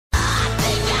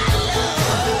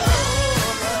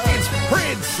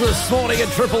this morning at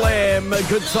Triple M.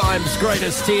 Good times,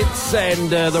 greatest hits, and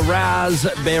the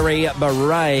Raspberry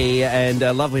Beret. And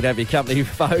lovely to have your company,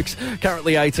 folks.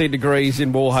 Currently 18 degrees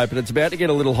in Moorhope, and it's about to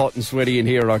get a little hot and sweaty in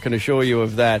here, I can assure you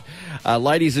of that.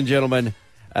 Ladies and gentlemen,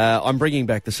 I'm bringing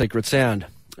back the secret sound.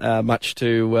 Much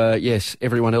to, yes,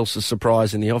 everyone else's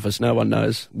surprise in the office. No one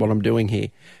knows what I'm doing here.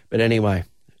 But anyway,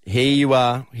 here you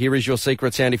are. Here is your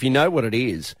secret sound. If you know what it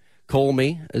is, call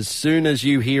me as soon as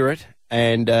you hear it.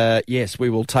 And, yes, we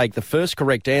will take the first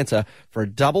correct answer for a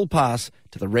double pass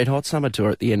to the Red Hot Summer Tour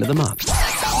at the end of the month. 3,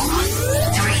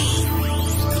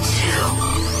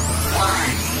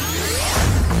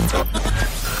 2, 1.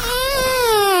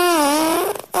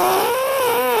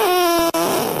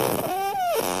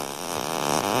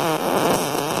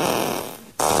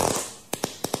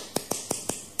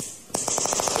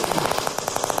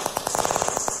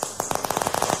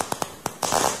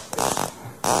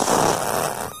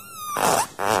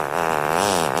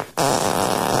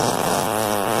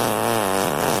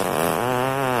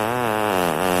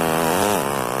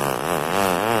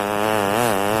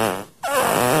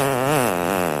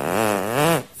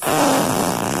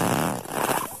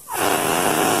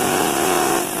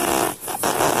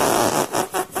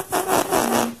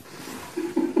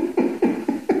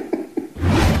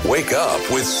 Wake up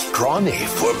with Strawny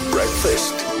for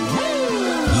breakfast.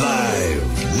 Live,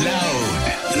 loud,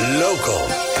 local,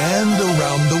 and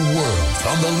around the world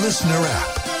on the Listener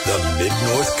app. The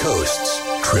Mid-North Coast's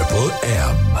Triple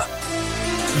M.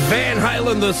 Van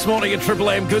Halen this morning at Triple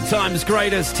M. Good times,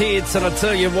 greatest hits. And I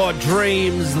tell you what,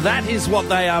 dreams, that is what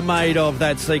they are made of,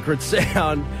 that secret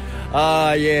sound.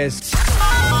 Ah, yes.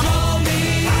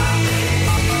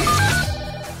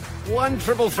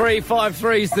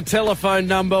 133353 is the telephone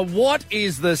number. What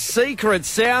is the secret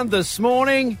sound this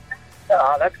morning?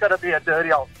 That's got to be a dirty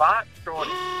old fart,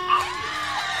 Strawny.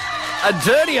 A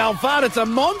dirty old fart? It's a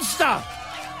monster.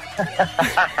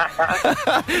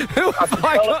 Who have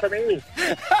I got?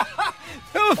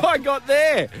 Who have I got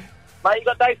there? Mate, you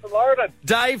got Dave from Laurelton.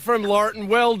 Dave from Laurelton,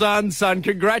 well done, son.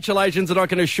 Congratulations, and I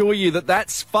can assure you that that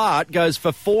fart goes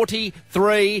for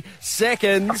 43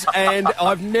 seconds, and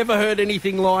I've never heard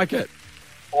anything like it.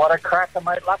 What a cracker,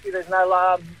 mate. Lucky there's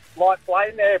no light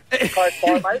flame there close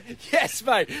by, mate. Yes,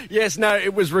 mate. Yes, no,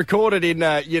 it was recorded in,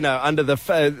 under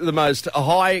the most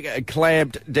high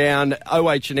clamped down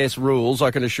OH&S rules, I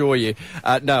can assure you.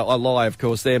 No, I lie, of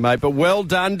course, there, mate. But well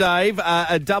done, Dave.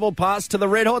 A double pass to the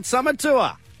Red Hot Summer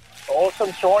Tour. Awesome,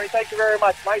 Strawny. Thank you very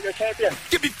much, mate. You're a champion.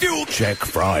 Give me fuel check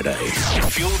Friday.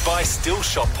 Fueled by Still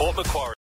Shop Port Macquarie.